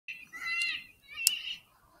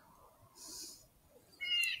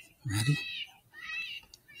Ready?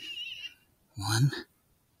 1,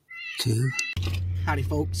 2. Howdy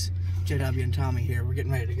folks, JW and Tommy here. We're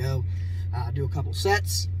getting ready to go do a couple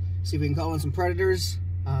sets, see if we can call in some predators.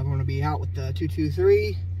 We're going to be out with the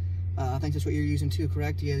 223. I think that's what you're using too,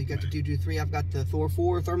 correct? Yeah, you got the 223. I've got the Thor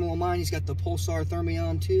 4 thermal on mine. He's got the Pulsar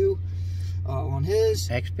Thermion 2 on his.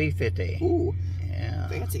 XP50. Ooh, yeah.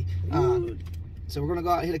 Fancy. So we're going to go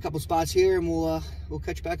out and hit a couple spots here, and we'll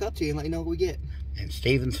catch back up to you and let you know what we get. And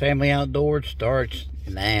Stevens Family Outdoors starts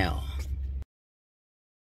now.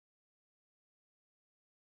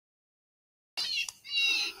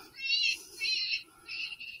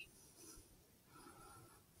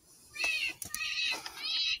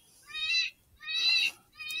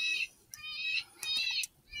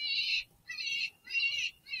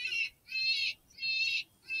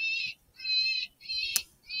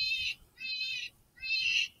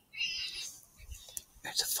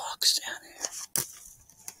 There's a fox down there.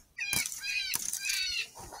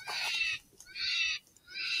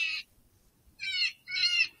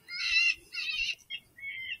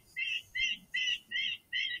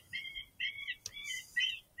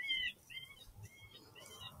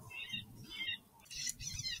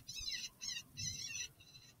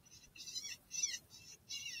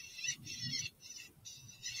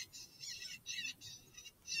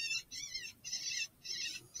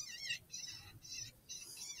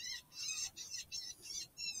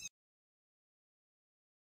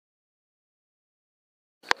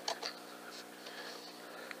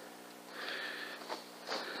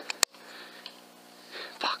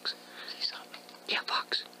 Fox. See something? Yeah,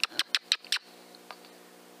 fox.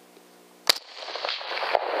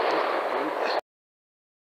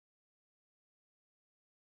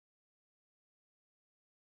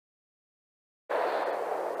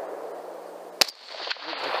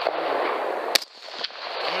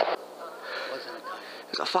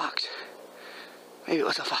 It's a fox. Maybe it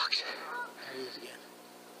was a fox. There he is again.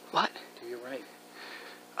 What? To your right.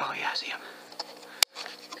 Oh yeah, I see him.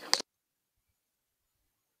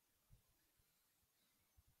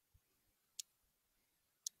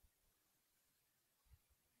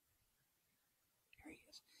 There he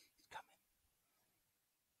is. He's coming.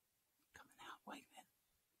 Coming out. Wait a minute.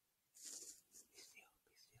 Be still.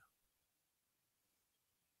 Be still.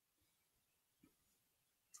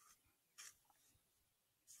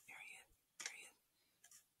 There he is. There he is.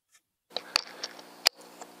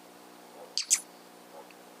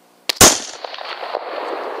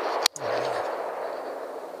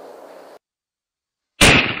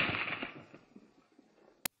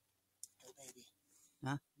 Oh, baby.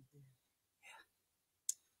 Huh? Yeah.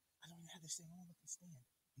 I don't even have this thing on with the stand.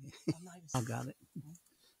 I'm not even. I got it.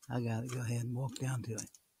 I got it. Go ahead and walk down to it.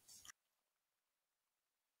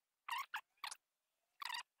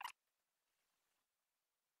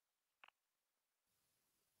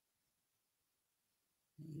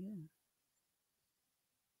 Yeah.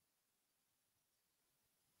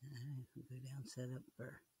 Alright, we'll go down, set up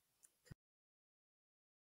for.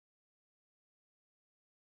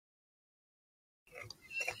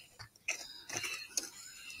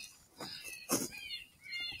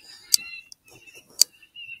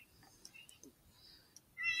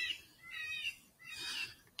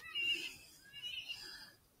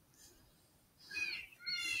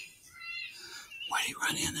 Where'd he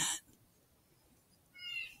run in at?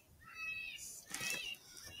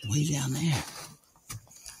 Way down there.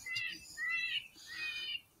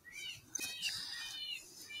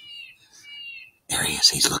 There he is.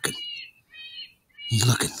 He's looking. He's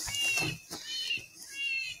looking.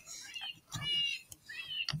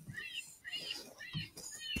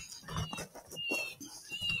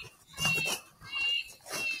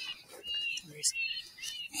 Where is he?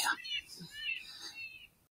 Yeah.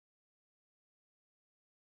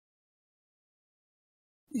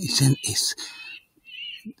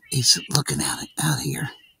 He's looking out here.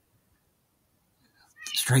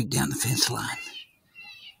 Straight down the fence line.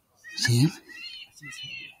 See him? I see his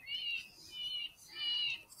head.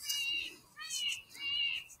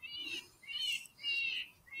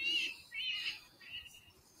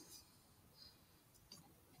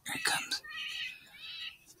 Here he comes.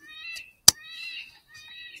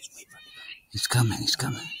 Just wait for him to go. He's coming. He's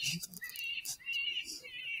coming.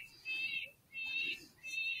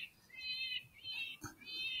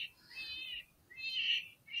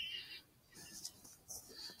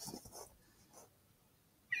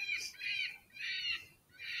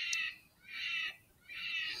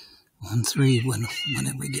 On 3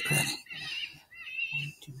 whenever we get ready.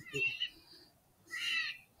 1, 2, 3.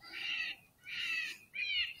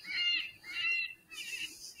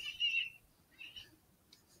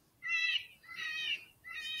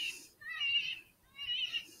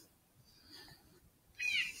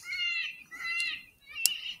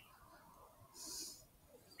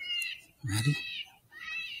 Ready?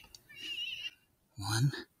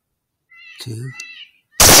 1, 2.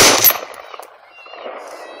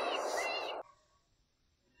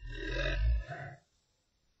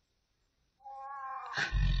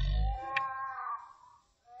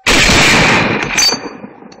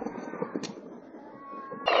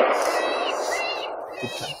 Good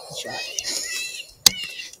shot.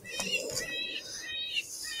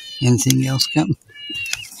 Anything else coming?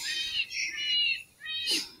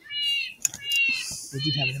 Did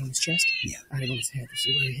you have it on his chest? Yeah. I had it on his head to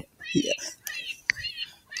see where he hit.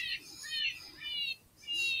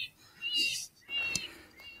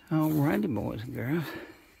 Yeah. Alrighty, boys and girls.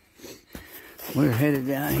 We're headed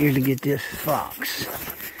down here to get this fox.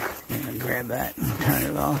 I'm gonna grab that and turn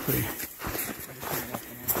it off.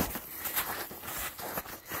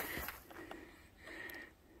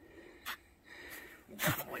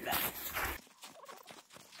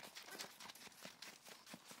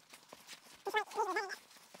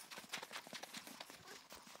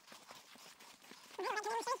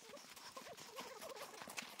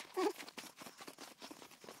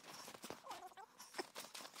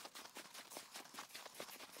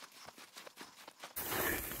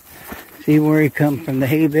 See where he come from the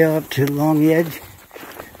hay bale up to along the edge?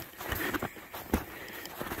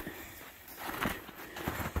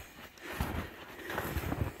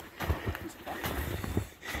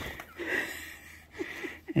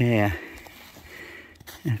 Yeah.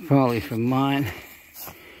 That's probably from mine.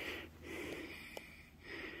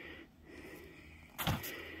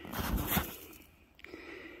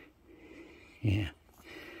 Yeah.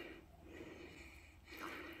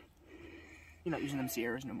 You're not using them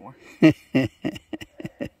Sierras no more.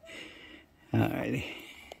 Alrighty.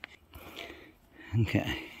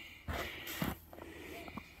 Okay.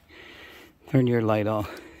 Turn your light off.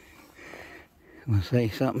 Want to say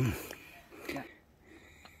something? Yeah.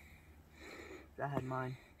 I had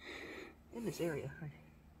mine in this area.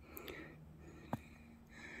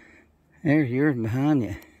 There's yours behind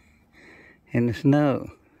you. In the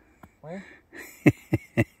snow. Where?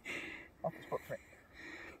 Off his footprint.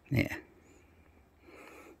 Yeah.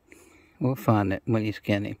 We'll find it when you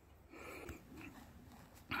skin him.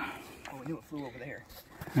 Oh, we knew it flew over there.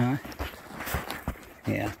 Huh?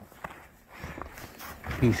 Yeah.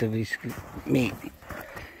 Piece of his meat.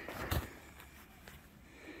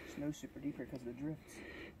 Snow's super deeper because of the drifts.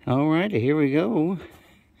 Alrighty, here we go.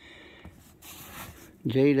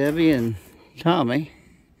 JW and Tommy.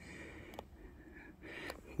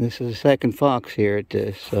 This is the second fox here at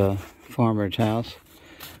this farmer's house.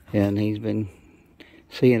 And he's been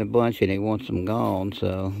seeing a bunch and he wants them gone,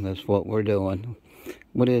 so that's what we're doing.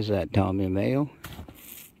 What is that, Tommy? Male?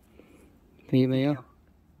 Female?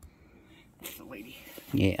 It's a lady.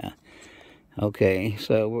 Yeah. Okay,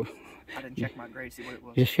 so we're... I didn't check my gray to see what it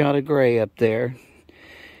was. Just shot a gray up there.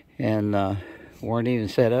 And weren't even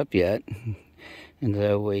set up yet. And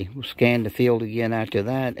so we scanned the field again after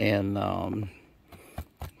that, and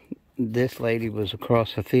this lady was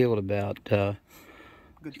across the field about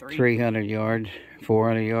Good 300 yards,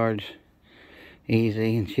 400 yards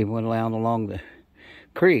easy, and she went down along the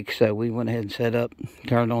creek, so we went ahead and set up,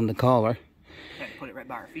 turned on the collar. Had to put it right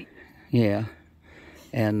by our feet. Yeah,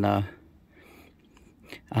 and I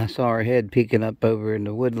saw her head peeking up over in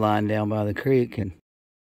the wood line down by the creek, and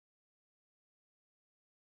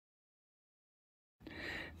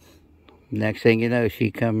next thing you know,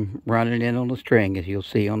 she come running in on the string, as you'll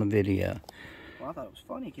see on the video. Well, I thought it was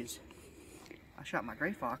funny because I shot my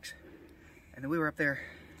gray fox, and then we were up there.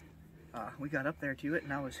 We got up there to it,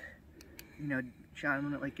 and I was, you know,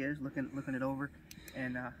 shining it like this, looking it over,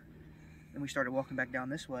 and then we started walking back down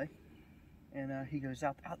this way, and he goes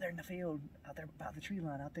out there in the field, out there about the tree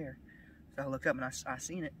line out there. So I looked up and I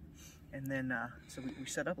seen it, and then so we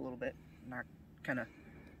set up a little bit, and I kind of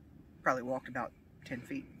probably walked about 10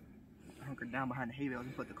 feet. I hunkered down behind the hay bales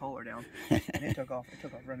and put the collar down, and it took off. It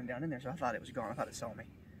took off running down in there. So I thought it was gone. I thought it saw me,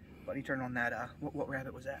 but he turned on that. What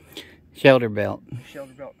rabbit was that? Shoulder belt.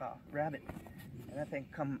 Shoulder belt rabbit, and that thing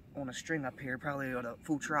come on a string up here, probably on a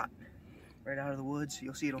full trot, right out of the woods.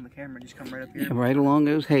 You'll see it on the camera. Just come right up here. Yeah, right along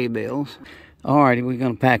those hay bales. Alrighty, we're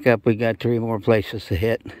gonna pack up. We got 3 more places to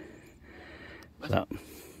hit. So.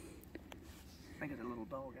 I think it's a little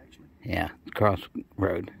dog, actually. Yeah, cross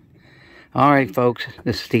road. Alright, folks,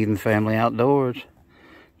 this is Stephen Family Outdoors.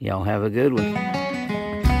 Y'all have a good one.